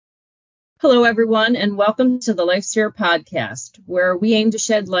Hello, everyone, and welcome to the LifeSphere podcast, where we aim to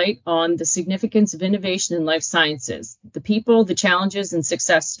shed light on the significance of innovation in life sciences, the people, the challenges, and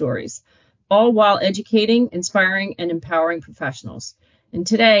success stories, all while educating, inspiring, and empowering professionals. And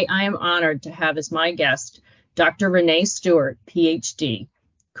today, I am honored to have as my guest Dr. Renee Stewart, PhD,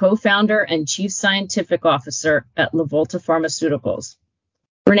 co-founder and chief scientific officer at Levolta Pharmaceuticals.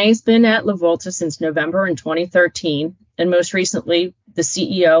 Renee's been at Levolta since November in 2013, and most recently, the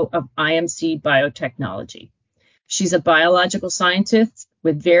CEO of IMC Biotechnology. She's a biological scientist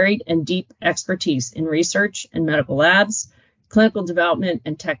with varied and deep expertise in research and medical labs, clinical development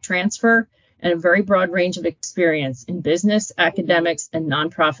and tech transfer, and a very broad range of experience in business, academics, and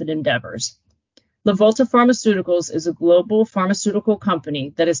nonprofit endeavors. Levolta Pharmaceuticals is a global pharmaceutical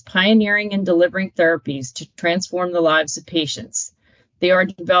company that is pioneering and delivering therapies to transform the lives of patients. They are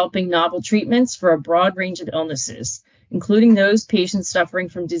developing novel treatments for a broad range of illnesses, including those patients suffering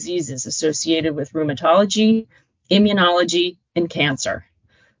from diseases associated with rheumatology, immunology, and cancer.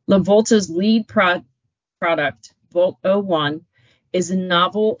 Levolta's lead product, Volt-01, is a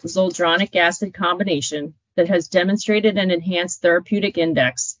novel zoldronic acid combination that has demonstrated an enhanced therapeutic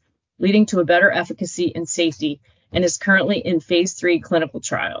index, leading to a better efficacy and safety, and is currently in phase 3 clinical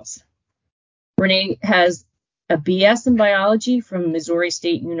trials. Renee has a BS in biology from Missouri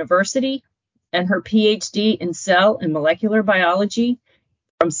State University, and her PhD in cell and molecular biology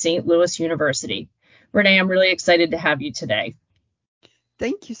from St. Louis University. Renee, I'm really excited to have you today.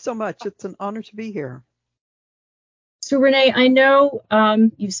 Thank you so much. It's an honor to be here. So, Renee, I know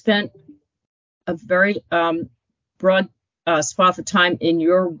you've spent a very broad swath of time in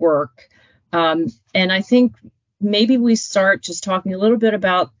your work, and I think maybe we start just talking a little bit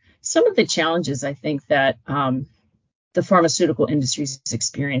about some of the challenges I think that the pharmaceutical industry is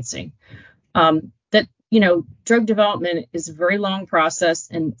experiencing. Drug development is a very long process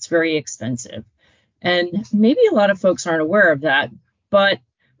and it's very expensive. And maybe a lot of folks aren't aware of that, but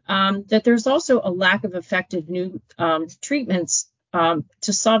that there's also a lack of effective new treatments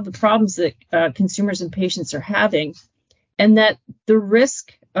to solve the problems that consumers and patients are having, and that the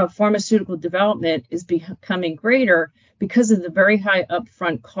risk of pharmaceutical development is becoming greater because of the very high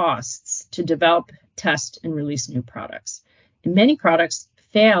upfront costs to develop, test, and release new products. And many products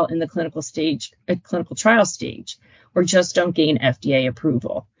fail in the clinical trial stage, or just don't gain FDA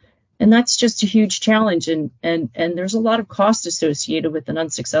approval. And that's just a huge challenge, and there's a lot of cost associated with an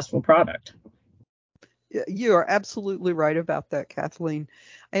unsuccessful product. You are absolutely right about that, Kathleen.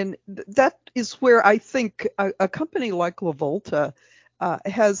 And that is where I think a company like Levolta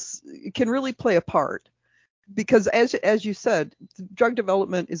can really play a part. Because as you said, drug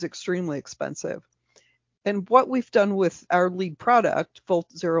development is extremely expensive. And what we've done with our lead product,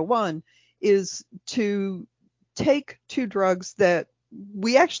 Volt-01, is to take two drugs that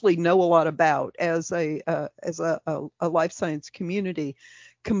we actually know a lot about as a life science community,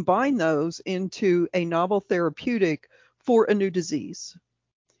 combine those into a novel therapeutic for a new disease.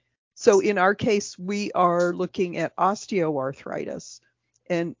 So in our case, we are looking at osteoarthritis.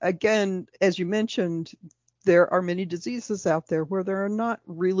 And again, as you mentioned, there are many diseases out there where there are not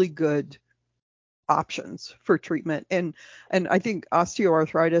really good options for treatment. And I think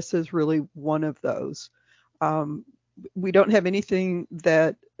osteoarthritis is really one of those. We don't have anything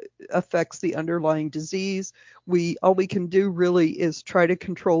that affects the underlying disease. All we can do really is try to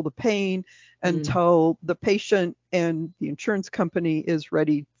control the pain until the patient and the insurance company is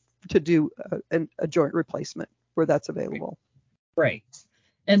ready to do a joint replacement where that's available. Right.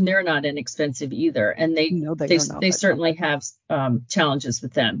 And they're not inexpensive either. And they certainly have challenges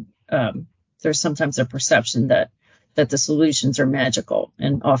with them. There's sometimes a perception that the solutions are magical,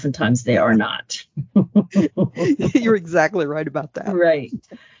 and oftentimes they are not. You're exactly right about that. Right.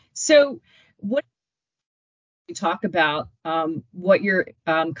 So what you talk about what your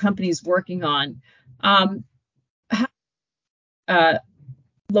company's working on, how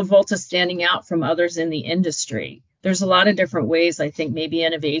Levolta standing out from others in the industry? There's a lot of different ways, I think, maybe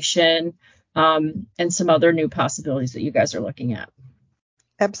innovation and some other new possibilities that you guys are looking at.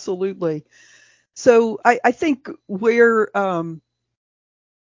 Absolutely. So I think where I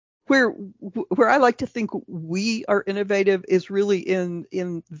like to think we are innovative is really in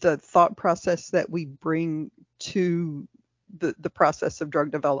the thought process that we bring to the process of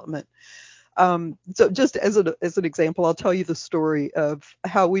drug development. So just as an example, I'll tell you the story of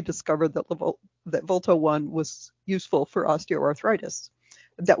how we discovered that Volt-01 was useful for osteoarthritis.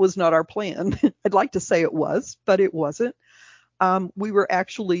 That was not our plan. I'd like to say it was, but it wasn't. We were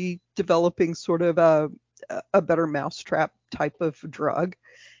actually developing sort of a better mousetrap type of drug.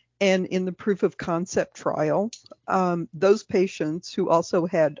 And in the proof of concept trial, those patients who also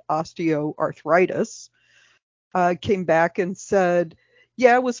had osteoarthritis came back and said,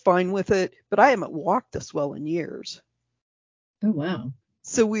 yeah, I was fine with it, but I haven't walked this well in years. Oh, wow.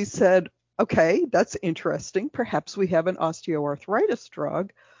 So we said, okay, that's interesting. Perhaps we have an osteoarthritis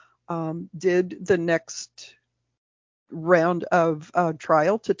drug. Did the next round of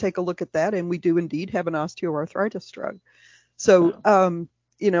trial to take a look at that, and we do indeed have an osteoarthritis drug. So, Wow.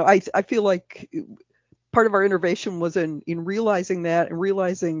 I feel like part of our innovation was in realizing that and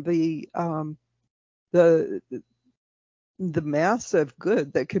realizing the the massive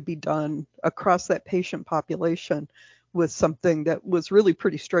good that could be done across that patient population with something that was really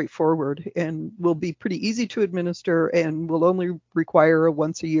pretty straightforward and will be pretty easy to administer and will only require a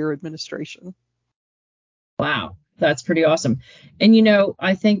once a year administration. Wow, that's pretty awesome. And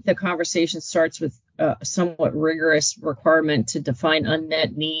I think the conversation starts with a somewhat rigorous requirement to define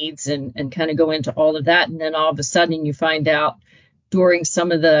unmet needs and kind of go into all of that. And then all of a sudden you find out during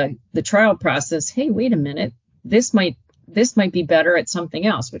some of the trial process, hey, wait a minute, this might be better at something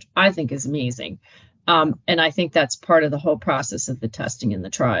else, which I think is amazing. And I think that's part of the whole process of the testing and the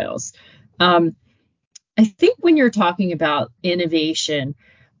trials. Um, I think when you're talking about innovation,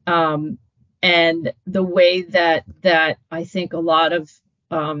 um, and the way that I think a lot of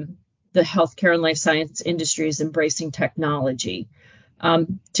the healthcare and life science industry is embracing technology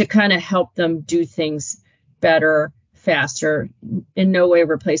to kind of help them do things better, faster, in no way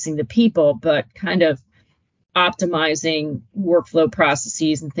replacing the people, but kind of optimizing workflow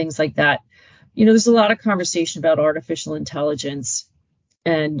processes and things like that. There's a lot of conversation about artificial intelligence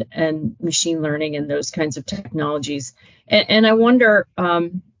and machine learning and those kinds of technologies. And I wonder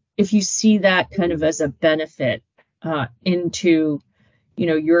if you see that kind of as a benefit into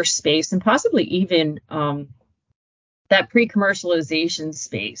your space and possibly even that pre-commercialization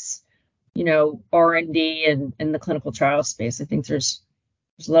space, R&D and the clinical trial space. I think there's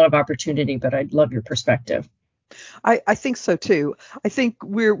a lot of opportunity, but I'd love your perspective. I think so too. I think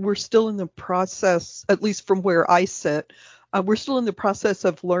we're still in the process, at least from where I sit, we're still in the process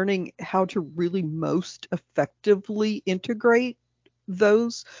of learning how to really most effectively integrate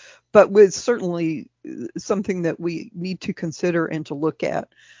those, but with certainly something that we need to consider and to look at.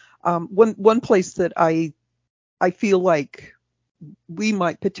 One place that I feel like we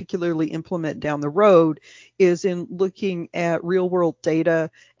might particularly implement down the road is in looking at real world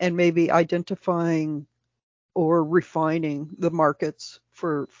data and maybe identifying or refining the markets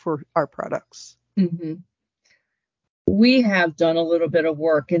for our products. Mm-hmm. We have done a little bit of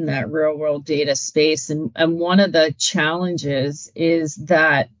work in that real world data space. And one of the challenges is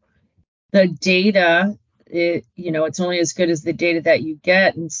that the data, it's only as good as the data that you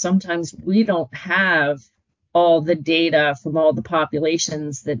get. And sometimes we don't have all the data from all the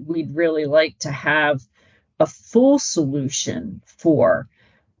populations that we'd really like to have a full solution for.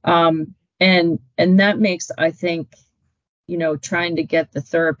 And that makes, I think, trying to get the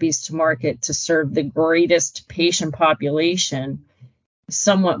therapies to market to serve the greatest patient population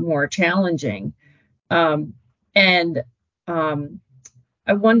somewhat more challenging. And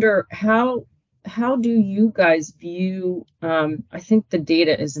I wonder how do you guys view? I think the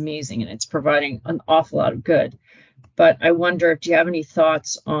data is amazing and it's providing an awful lot of good. But I wonder, do you have any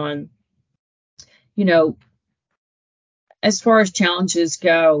thoughts on, you know, as far as challenges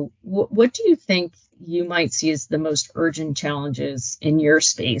go, what do you think you might see as the most urgent challenges in your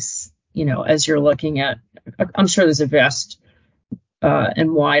space, as you're looking at, I'm sure there's a vast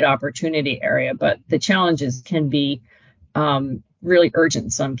and wide opportunity area, but the challenges can be really urgent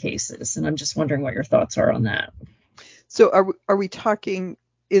in some cases. And I'm just wondering what your thoughts are on that. So are we talking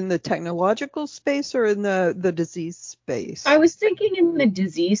in the technological space or in the disease space? I was thinking in the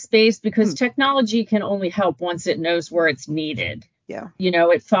disease space because technology can only help once it knows where it's needed. Yeah.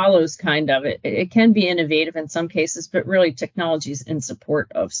 It follows kind of it. It can be innovative in some cases, but really technology is in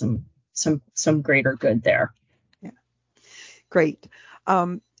support of some greater good there. Yeah. Great.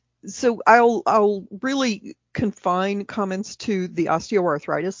 So I'll really confine comments to the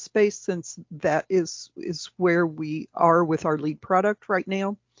osteoarthritis space since that is where we are with our lead product right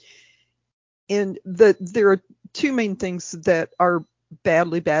now. And there are two main things that are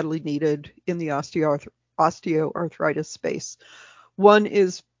badly needed in the osteoarthritis space. One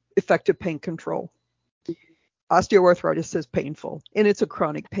is effective pain control. Osteoarthritis is painful and it's a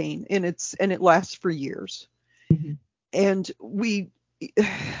chronic pain and it lasts for years. Mm-hmm. And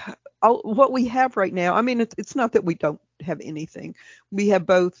what we have right now, I mean, it's not that we don't have anything. We have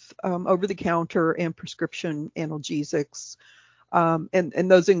both over the counter and prescription analgesics.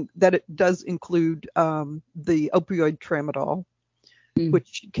 And those that it does include the opioid tramadol. Mm.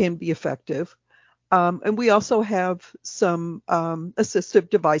 which can be effective. And we also have some assistive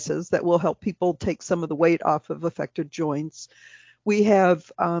devices that will help people take some of the weight off of affected joints. We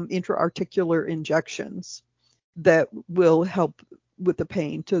have intra-articular injections that will help with the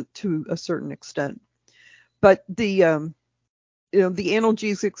pain to a certain extent. But the the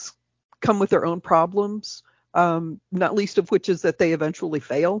analgesics come with their own problems, not least of which is that they eventually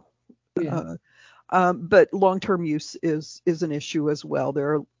fail. Yeah. Uh, but long-term use is an issue as well.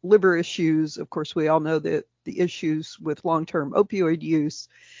 There are liver issues. Of course, we all know that the issues with long-term opioid use,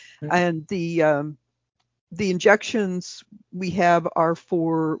 Right. and the injections we have are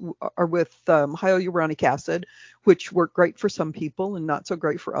with hyaluronic acid, which work great for some people and not so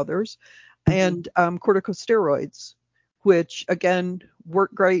great for others, Mhm. and corticosteroids, which again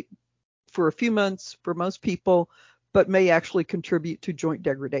work great for a few months for most people, but may actually contribute to joint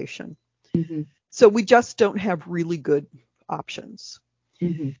degradation. Mhm. So we just don't have really good options.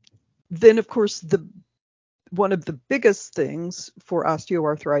 Mhm. Then, of course, the one of the biggest things for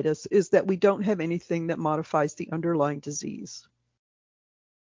osteoarthritis is that we don't have anything that modifies the underlying disease.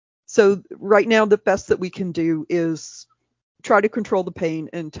 So right now, the best that we can do is try to control the pain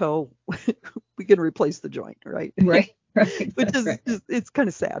until we can replace the joint, right? Right. Right. Which That's is right. it's kind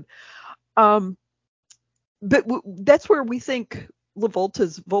of sad. Um, but that's where we think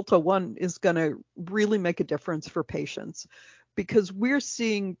Levolta's Volta 1 is going to really make a difference for patients, because we're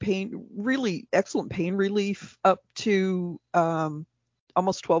seeing really excellent pain relief up to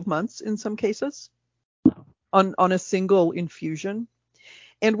almost 12 months in some cases on a single infusion.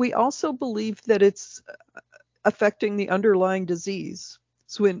 And we also believe that it's affecting the underlying disease.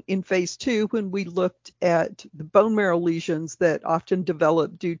 So in phase 2, when we looked at the bone marrow lesions that often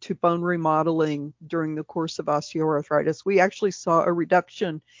develop due to bone remodeling during the course of osteoarthritis, we actually saw a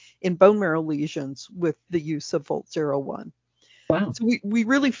reduction in bone marrow lesions with the use of Volt 01. Wow. So we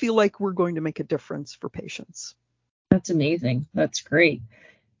really feel like we're going to make a difference for patients. That's amazing. That's great.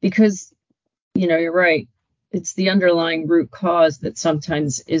 Because, you're right. It's the underlying root cause that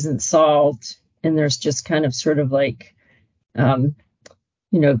sometimes isn't solved. And there's just kind of sort of like, um,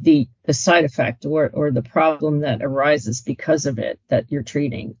 the side effect or the problem that arises because of it that you're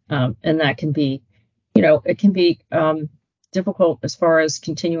treating. And that can be, it can be difficult as far as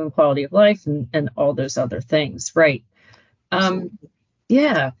continuing quality of life and all those other things. Right. Um, Absolutely.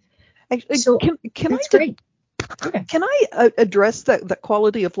 yeah. So Can I that's great. Yeah. can I address that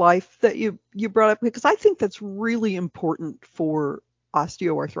quality of life that you brought up, because I think that's really important for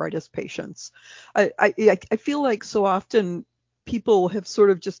osteoarthritis patients. I feel like so often people have sort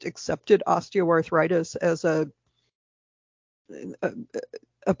of just accepted osteoarthritis as a,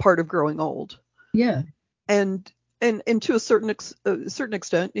 a part of growing old, Yeah. and and to a certain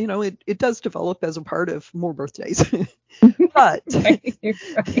extent, it does develop as a part of more birthdays, but Right.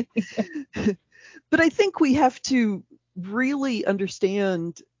 Right. but I think we have to really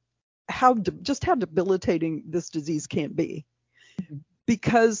understand just how debilitating this disease can be,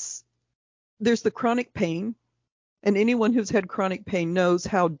 because there's the chronic pain, and anyone who's had chronic pain knows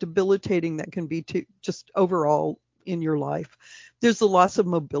how debilitating that can be to just overall in your life. There's the loss of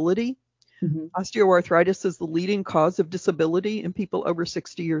mobility. Mm-hmm. Osteoarthritis is the leading cause of disability in people over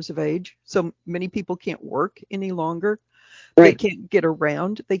 60 years of age. So many people can't work any longer. They Right. can't get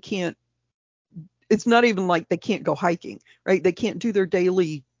around. They can't, it's not even like they can't go hiking, right? They can't do their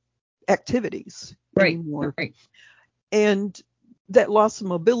daily activities Right. anymore. Right. And that loss of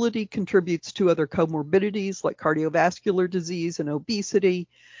mobility contributes to other comorbidities like cardiovascular disease and obesity.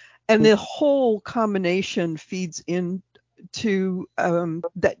 And the whole combination feeds into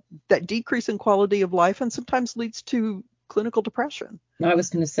that decrease in quality of life, and sometimes leads to clinical depression. I was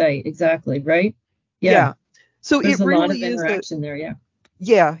going to say exactly. Right. Yeah. Yeah. So There's it a lot of really is interaction there.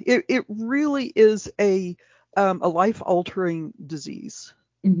 Yeah. it really is a life altering disease.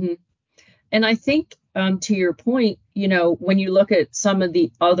 Hmm. And I think to your point, when you look at some of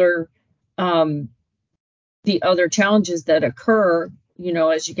um, the other challenges that occur,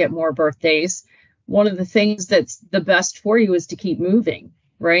 as you get more birthdays, one of the things that's the best for you is to keep moving,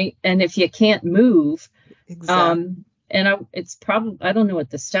 right? And if you can't move, Exactly. it's probably, I don't know what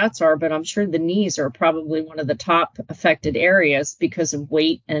the stats are, but I'm sure the knees are probably one of the top affected areas because of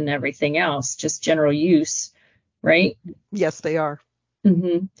weight and everything else, just general use, right? Yes, they are.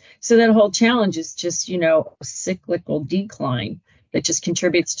 Hmm. So that whole challenge is just, a cyclical decline that just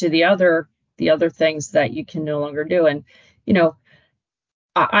contributes to the other things that you can no longer do. And, you know,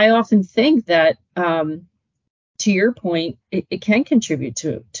 I often think that, to your point, it can contribute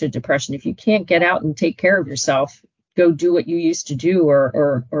to depression. If you can't get out and take care of yourself, go do what you used to do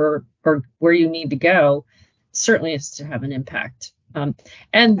or where you need to go, certainly is to have an impact And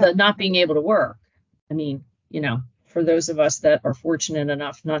the not being able to work. I mean, for those of us that are fortunate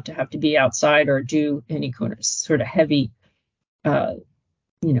enough not to have to be outside or do any kind of sort of heavy,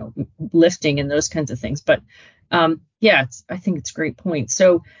 lifting and those kinds of things. But I think it's a great point.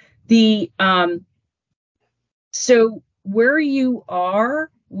 So so where you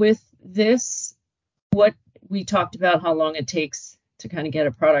are with this, what we talked about, how long it takes to kind of get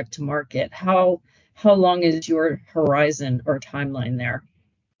a product to market. How long is your horizon or timeline there?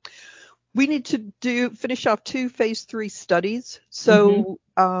 We need to finish off 2 phase 3 studies. So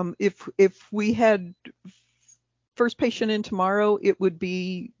if we had first patient in tomorrow, it would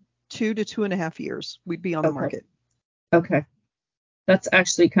be 2 to 2.5 years. We'd be on the market. Okay. That's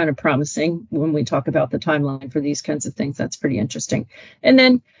actually kind of promising when we talk about the timeline for these kinds of things. That's pretty interesting. And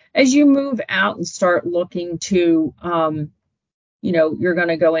then as you move out and start looking to, you're going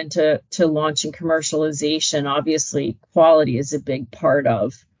to go into launch and commercialization. Obviously, quality is a big part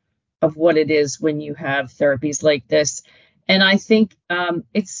of what it is when you have therapies like this. And I think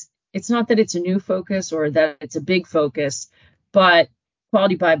it's not that it's a new focus or that it's a big focus, but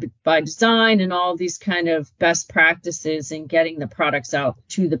quality by design and all these kind of best practices in getting the products out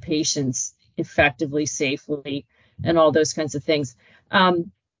to the patients effectively, safely, and all those kinds of things.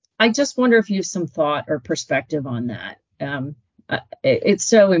 I just wonder if you have some thought or perspective on that. It's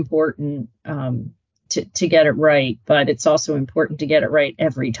so important to get it right, but it's also important to get it right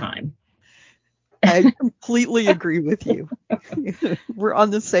every time. I completely agree with you. We're on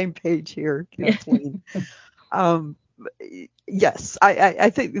the same page here, Kathleen. Yes, I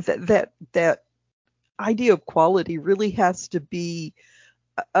think that idea of quality really has to be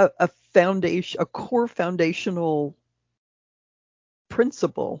a foundation, a core foundational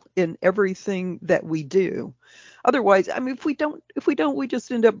principle in everything that we do. Otherwise, I mean, if we don't, we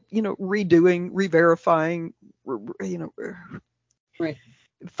just end up, redoing, re-verifying, right,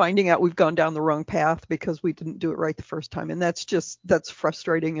 finding out we've gone down the wrong path because we didn't do it right the first time, and that's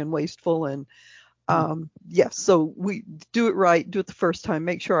frustrating and wasteful. And yes, so we do it right, do it the first time,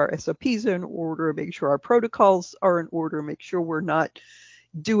 make sure our SOPs are in order, make sure our protocols are in order, make sure we're not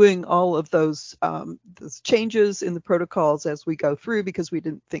doing all of those changes in the protocols as we go through because we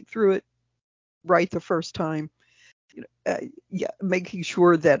didn't think through it right the first time. Making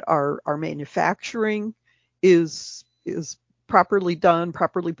sure that our manufacturing is properly done,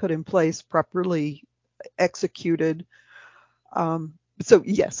 properly put in place, properly executed. So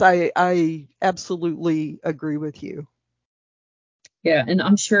yes, I absolutely agree with you. Yeah, and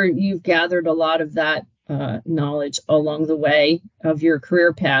I'm sure you've gathered a lot of that knowledge along the way of your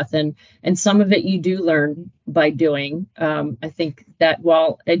career path, and some of it you do learn by doing. I think that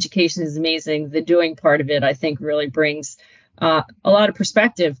while education is amazing, the doing part of it, I think, really brings a lot of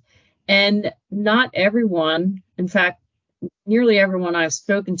perspective. And not everyone, in fact, nearly everyone I've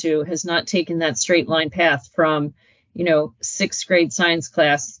spoken to has not taken that straight line path from 6th grade science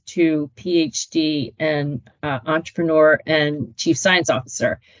class to PhD and entrepreneur and chief science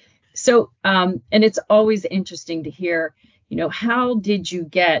officer. So, and it's always interesting to hear, how did you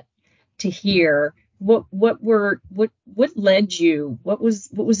get to here? What led you? What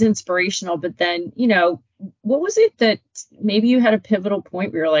was inspirational? But then, what was it that maybe you had a pivotal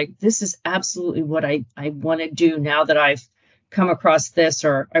point where you're like, this is absolutely what I want to do now that I've come across this,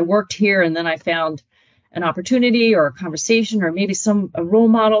 or I worked here and then I found an opportunity or a conversation or maybe a role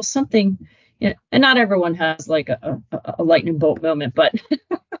model, something, and not everyone has like a lightning bolt moment, but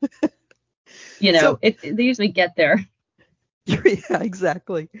So, they usually get there. Yeah,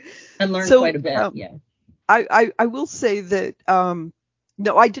 exactly. And learn quite a bit. Yeah. I will say that,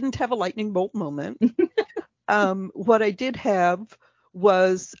 no, I didn't have a lightning bolt moment. What I did have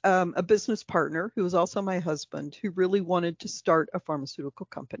was a business partner who was also my husband, who really wanted to start a pharmaceutical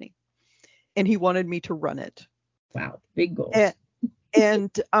company. And he wanted me to run it. Wow, big goal.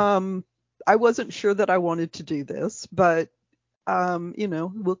 And I wasn't sure that I wanted to do this, but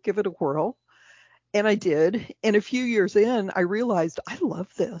we'll give it a whirl. And I did. And a few years in, I realized I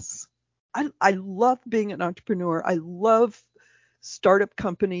love this. I love being an entrepreneur. I love startup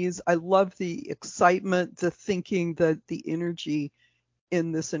companies. I love the excitement, the thinking, the energy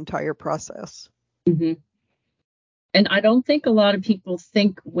in this entire process. Mm-hmm. And I don't think a lot of people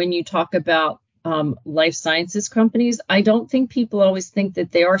think when you talk about life sciences companies, I don't think people always think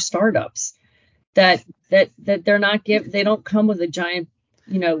that they are startups, that they're not they don't come with a giant,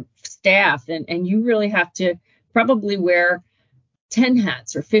 staff, and you really have to probably wear 10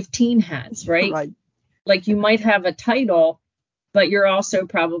 hats or 15 hats, right? Right. Like you might have a title, but you're also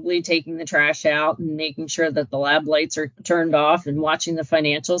probably taking the trash out and making sure that the lab lights are turned off and watching the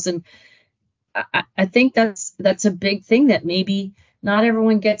financials. And I think that's a big thing that maybe not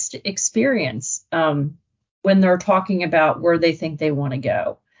everyone gets to experience when they're talking about where they think they want to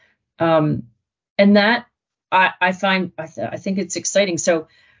go. And that I think it's exciting. So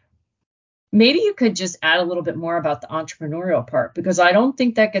maybe you could just add a little bit more about the entrepreneurial part, because I don't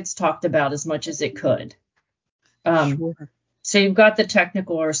think that gets talked about as much as it could. Sure. So you've got the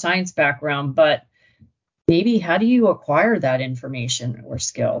technical or science background, but maybe how do you acquire that information or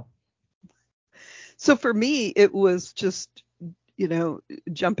skill? So for me, it was just,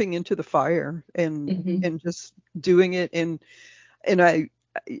 jumping into the fire and just doing it. And I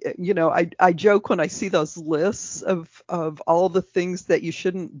joke when I see those lists of all the things that you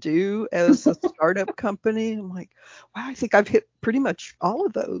shouldn't do as a startup company. I'm like, wow, I think I've hit pretty much all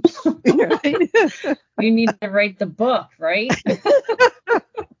of those. You need to write the book, right?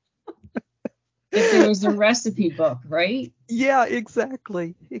 If there was a recipe book, right? Yeah,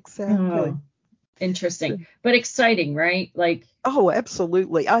 exactly. Oh, interesting, but exciting, right? Like, oh,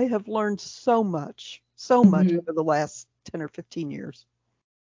 absolutely. I have learned so much over the last 10 or 15 years.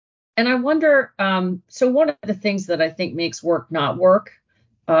 And I wonder, so one of the things that I think makes work not work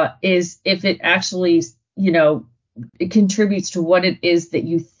is if it actually, it contributes to what it is that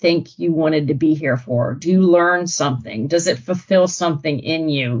you think you wanted to be here for. Do you learn something? Does it fulfill something in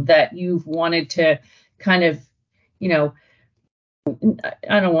you that you've wanted to kind of,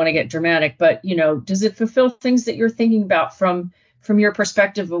 I don't want to get dramatic, but, does it fulfill things that you're thinking about from your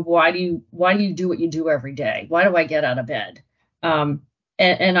perspective of why do you do what you do every day? Why do I get out of bed?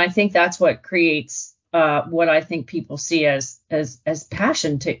 And I think that's what creates what I think people see as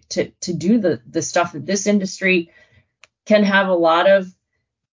passion to do the stuff that this industry can have a lot of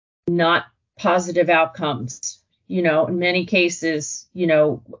not positive outcomes, in many cases,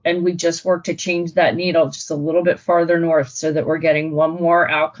 and we just work to change that needle just a little bit farther north so that we're getting one more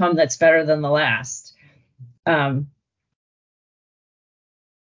outcome that's better than the last. Yeah,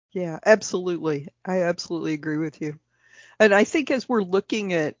 absolutely. I absolutely agree with you. And I think as we're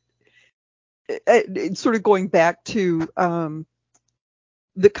looking at sort of going back to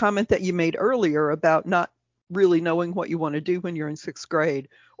the comment that you made earlier about not really knowing what you want to do when you're in sixth grade,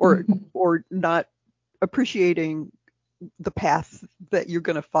 or not appreciating the path that you're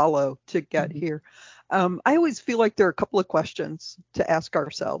going to follow to get here. I always feel like there are a couple of questions to ask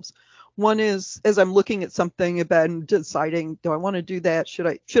ourselves. One is, as I'm looking at something about and deciding, do I want to do that? Should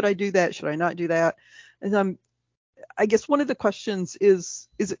I do that? Should I not do that? And I guess one of the questions is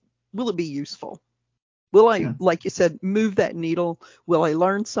will it be useful? Will I, like you said, move that needle? Will I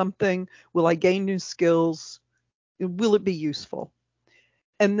learn something? Will I gain new skills? Will it be useful?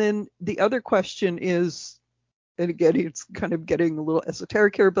 And then the other question is, and again, it's kind of getting a little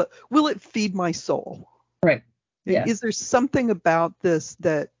esoteric here, but will it feed my soul? Right. Yeah. Is there something about this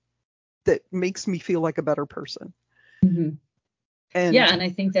that makes me feel like a better person? And I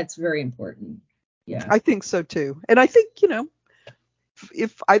think that's very important. Yeah, I think so too. And I think,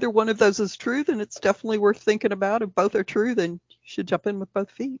 if either one of those is true, then it's definitely worth thinking about. If both are true, then you should jump in with both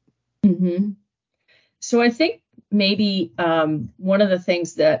feet. So I think maybe one of the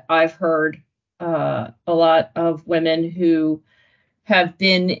things that I've heard a lot of women who have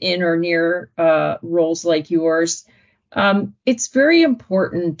been in or near roles like yours, it's very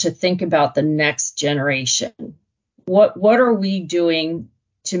important to think about the next generation. What are we doing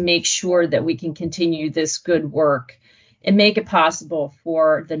to make sure that we can continue this good work and make it possible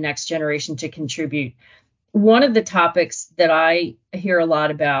for the next generation to contribute? One of the topics that I hear a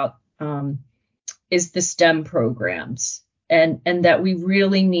lot about is the STEM programs, and that we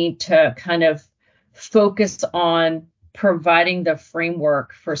really need to kind of focus on providing the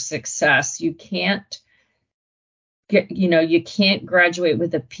framework for success. You can't graduate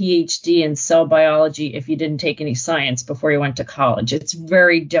with a PhD in cell biology if you didn't take any science before you went to college. It's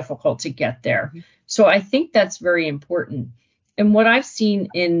very difficult to get there. So I think that's very important. And what I've seen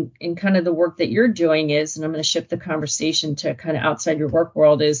in kind of the work that you're doing is, and I'm going to shift the conversation to kind of outside your work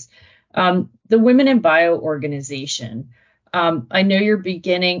world, is the Women in Bio organization. I know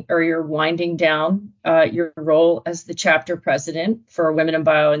you're winding down your role as the chapter president for Women in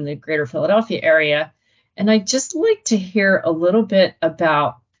Bio in the greater Philadelphia area. And I'd just like to hear a little bit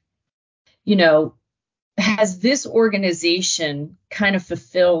about, has this organization kind of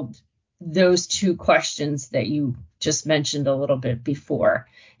fulfilled those two questions that you just mentioned a little bit before?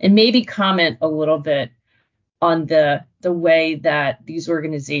 And maybe comment a little bit on the way that these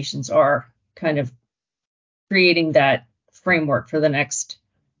organizations are kind of creating that framework for the next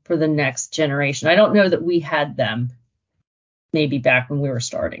generation. I don't know that we had them maybe back when we were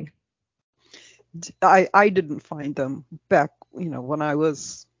starting. I didn't find them back, when I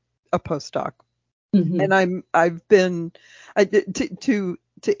was a postdoc. Hmm. And I've been to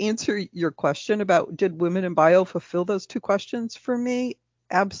answer your question about did women in bio fulfill those two questions for me?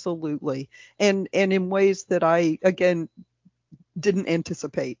 Absolutely. And in ways that I again didn't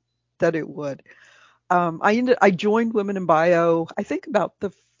anticipate that it would. I joined Women in Bio, I think about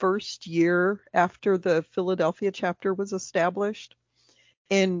the first year after the Philadelphia chapter was established,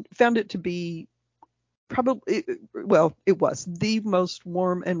 and found it to be probably, well, it was the most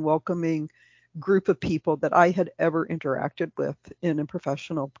warm and welcoming group of people that I had ever interacted with in a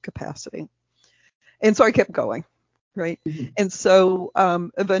professional capacity. And so I kept going, right? Hmm. And so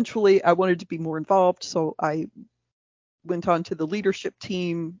eventually I wanted to be more involved. So I went on to the leadership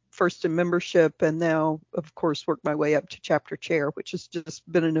team, first in membership, and now, of course, worked my way up to chapter chair, which has just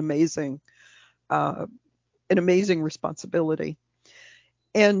been uh, an amazing responsibility.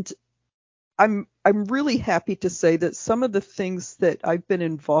 And I'm really happy to say that some of the things that I've been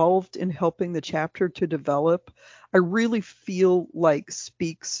involved in helping the chapter to develop, I really feel like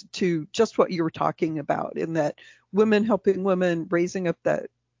speaks to just what you were talking about, in that women helping women, raising up that,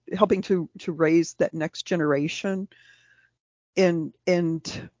 helping to raise that next generation, and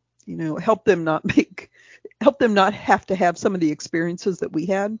help them not have to have some of the experiences that we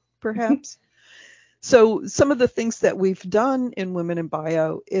had, perhaps. So some of the things that we've done in Women in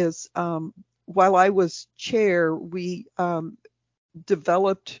Bio is, while I was chair, we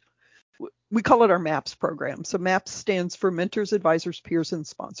developed, we call it our MAPS program. So MAPS stands for Mentors, Advisors, Peers, and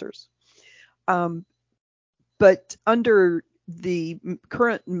Sponsors. Um, but under the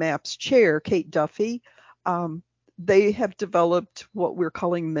current MAPS chair, Kate Duffy, um, they have developed what we're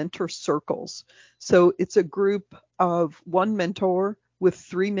calling mentor circles. So it's a group of one mentor with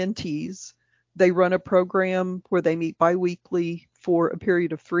three mentees. They run a program where they meet biweekly for a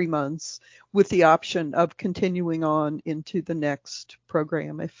period of 3 months, with the option of continuing on into the next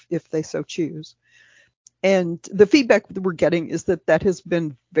program if they so choose. And the feedback that we're getting is that that has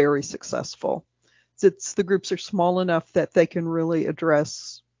been very successful. The groups are small enough that they can really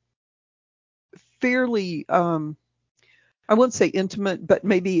address fairly, I won't say intimate, but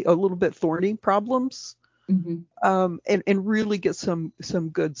maybe a little bit thorny problems, Hmm. and really get some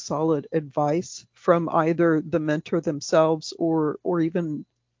good solid advice from either the mentor themselves, or even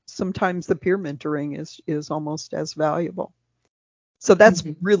sometimes the peer mentoring is almost as valuable. So that's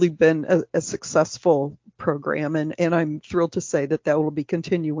Hmm. really been a successful program, and I'm thrilled to say that that will be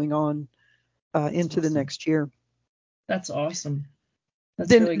continuing on That's into the awesome. next year. That's awesome. That's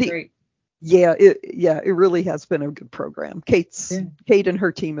Then really the great. Yeah, it really has been a good program. Yeah. Kate and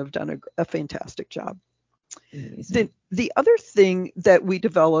her team have done a fantastic job. Then Amazing. the other thing that we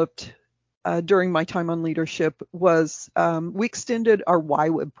developed during my time on leadership was, we extended our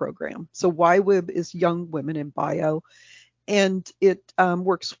YWIB program. So YWIB is Young Women in Bio, and it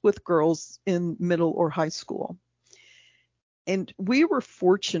works with girls in middle or high school. And we were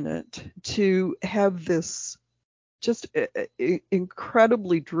fortunate to have this just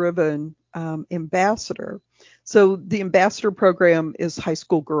incredibly driven ambassador. So the ambassador program is high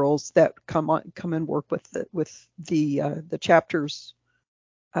school girls that come and work with the chapter's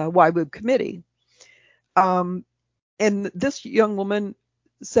YWIB committee. Um, and this young woman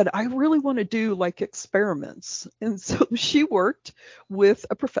said, I really want to do like experiments. And so she worked with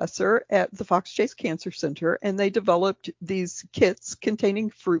a professor at the Fox Chase Cancer Center, and they developed these kits containing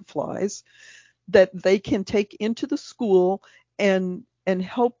fruit flies that they can take into the school and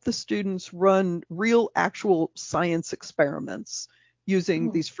help the students run real actual science experiments using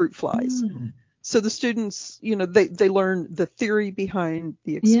Oh. these fruit flies. Mm. So the students, they learn the theory behind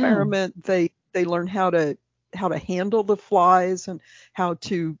the Yeah. experiment. They learn how to handle the flies, and how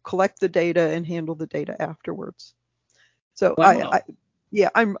to collect the data and handle the data afterwards. So Wow. yeah,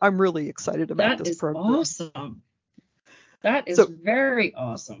 I'm really excited about That this is program. awesome. That is So very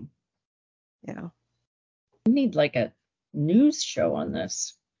awesome. yeah, We need like a news show on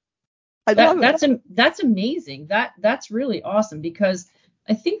this. I That love it. that's amazing. That's really awesome because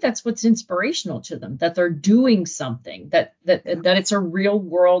I think that's what's inspirational to them, that they're doing something, Yeah. that it's a real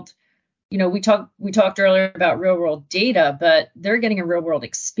world. We talked earlier about real world data, but they're getting a real world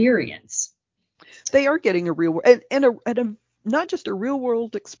experience. They are getting a real and a not just a real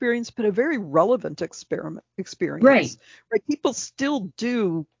world experience, but a very relevant Right. experience. Right? People still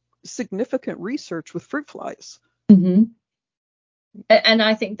do significant research with fruit flies. Hmm. And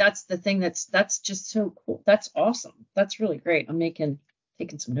I think that's the thing that's just so cool. That's awesome. That's really great. I'm taking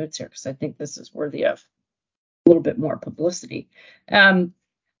some notes here because I think this is worthy of a little bit more publicity. Um,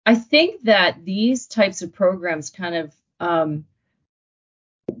 I think that these types of programs kind of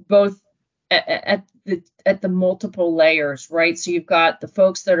both at the multiple layers, right? So you've got the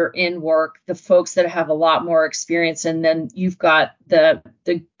folks that are in work, the folks that have a lot more experience, and then you've got the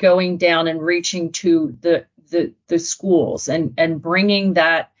going down and reaching to the schools and bringing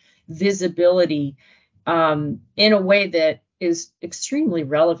that visibility in a way that is extremely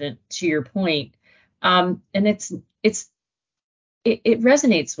relevant to your point. And it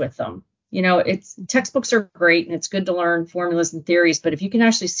resonates with them. It's textbooks are great and it's good to learn formulas and theories, but if you can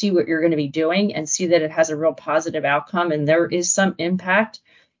actually see what you're going to be doing and see that it has a real positive outcome and there is some impact,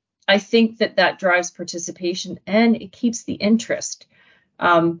 I think that drives participation and it keeps the interest.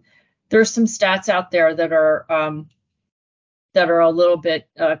 There's some stats out there that are a little bit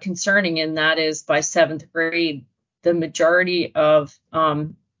concerning, and that is by seventh grade, the majority of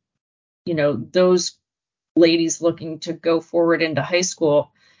those ladies looking to go forward into high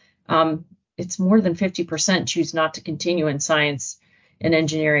school, it's more than 50% choose not to continue in science and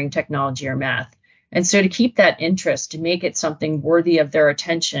engineering, technology, or math. And so to keep that interest, to make it something worthy of their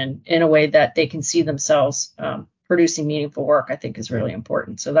attention in a way that they can see themselves producing meaningful work, I think is really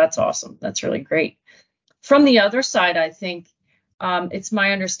important. So that's awesome. That's really great. From the other side, I think it's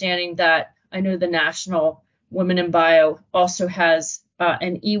my understanding that I know the National Women in Bio also has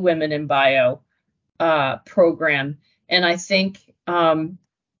an eWomen in Bio program. And I think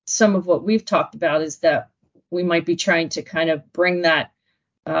some of what we've talked about is that we might be trying to kind of bring that,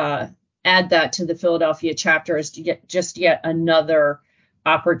 add that to the Philadelphia chapter as to get just yet another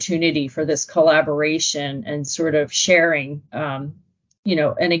opportunity for this collaboration and sort of sharing, and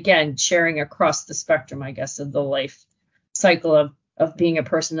again, sharing across the spectrum, I guess, of the life cycle of being a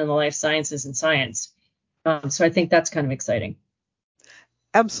person in the life sciences and science. So I think that's kind of exciting.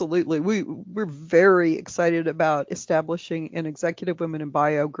 Absolutely. We're very excited about establishing an executive women in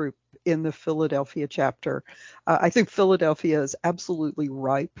bio group in the Philadelphia chapter. I think Philadelphia is absolutely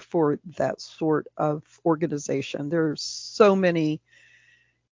ripe for that sort of organization. There's so many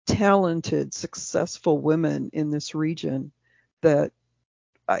talented, successful women in this region that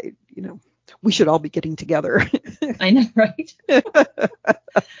we should all be getting together. I know, right?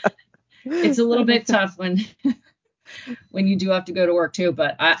 It's a little bit tough when you do have to go to work too,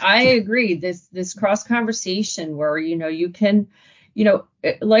 but I agree. This cross conversation where you can,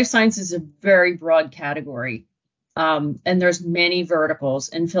 life science is a very broad category, and there's many verticals,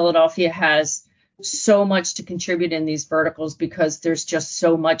 and Philadelphia has so much to contribute in these verticals because there's just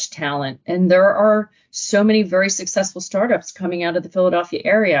so much talent, and there are so many very successful startups coming out of the Philadelphia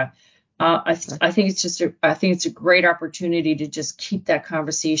area. I think it's a great opportunity to just keep that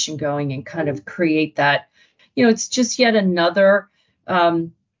conversation going and kind of create that. It's just yet another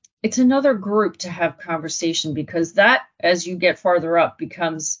group to have conversation, because that, as you get farther up,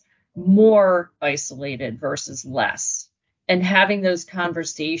 becomes more isolated versus less. And having those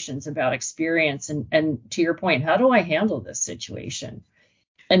conversations about experience and to your point, how do I handle this situation?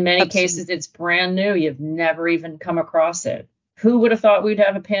 In many cases, it's brand new. You've never even come across it. Who would have thought we'd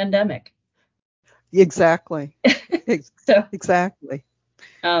have a pandemic? Exactly. So, exactly.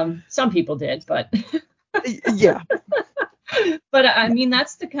 Some people did, but yeah. But I mean,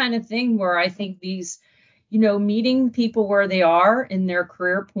 that's the kind of thing where I think these, meeting people where they are in their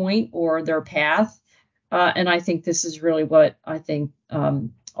career point or their path. And I think this is really what I think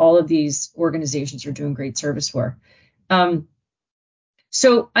all of these organizations are doing great service for.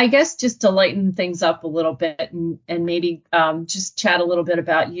 So I guess just to lighten things up a little bit and maybe just chat a little bit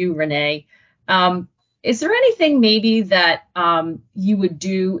about you, Renee. Is there anything maybe that you would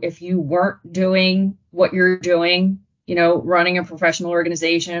do if you weren't doing what you're doing, running a professional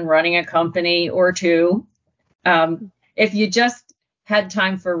organization, running a company or two, if you just had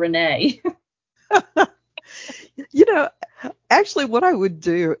time for Renee? Actually, what I would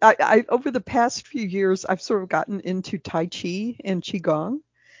do, I over the past few years, I've sort of gotten into Tai Chi and Qigong.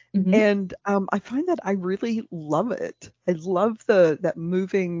 Mm-hmm. And I find that I really love it. I love that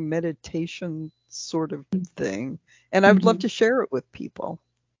moving meditation sort of thing. And I would love to share it with people.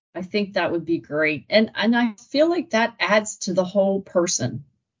 I think that would be great. And I feel like that adds to the whole person.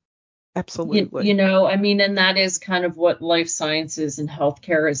 Absolutely. And that is kind of what life sciences and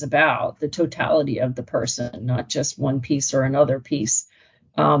healthcare is about, the totality of the person, not just one piece or another piece.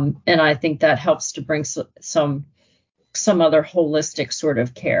 And I think that helps to bring some other holistic sort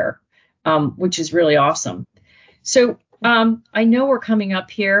of care, which is really awesome. So I know we're coming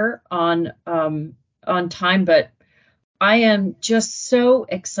up here on time, but I am just so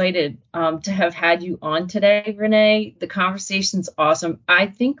excited to have had you on today, Renee. The conversation's awesome. I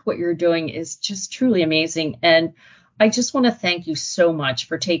think what you're doing is just truly amazing. And I just want to thank you so much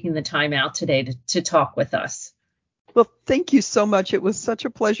for taking the time out today to talk with us. Well, thank you so much. It was such a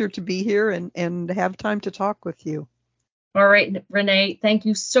pleasure to be here and have time to talk with you. All right, Renee, thank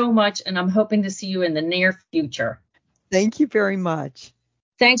you so much, and I'm hoping to see you in the near future. Thank you very much.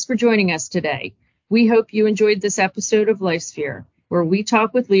 Thanks for joining us today. We hope you enjoyed this episode of LifeSphere, where we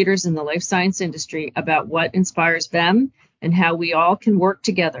talk with leaders in the life science industry about what inspires them and how we all can work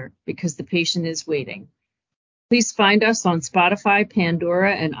together because the patient is waiting. Please find us on Spotify,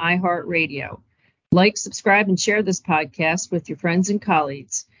 Pandora, and iHeartRadio. Like, subscribe, and share this podcast with your friends and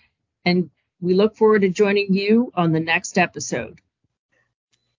colleagues. And we look forward to joining you on the next episode.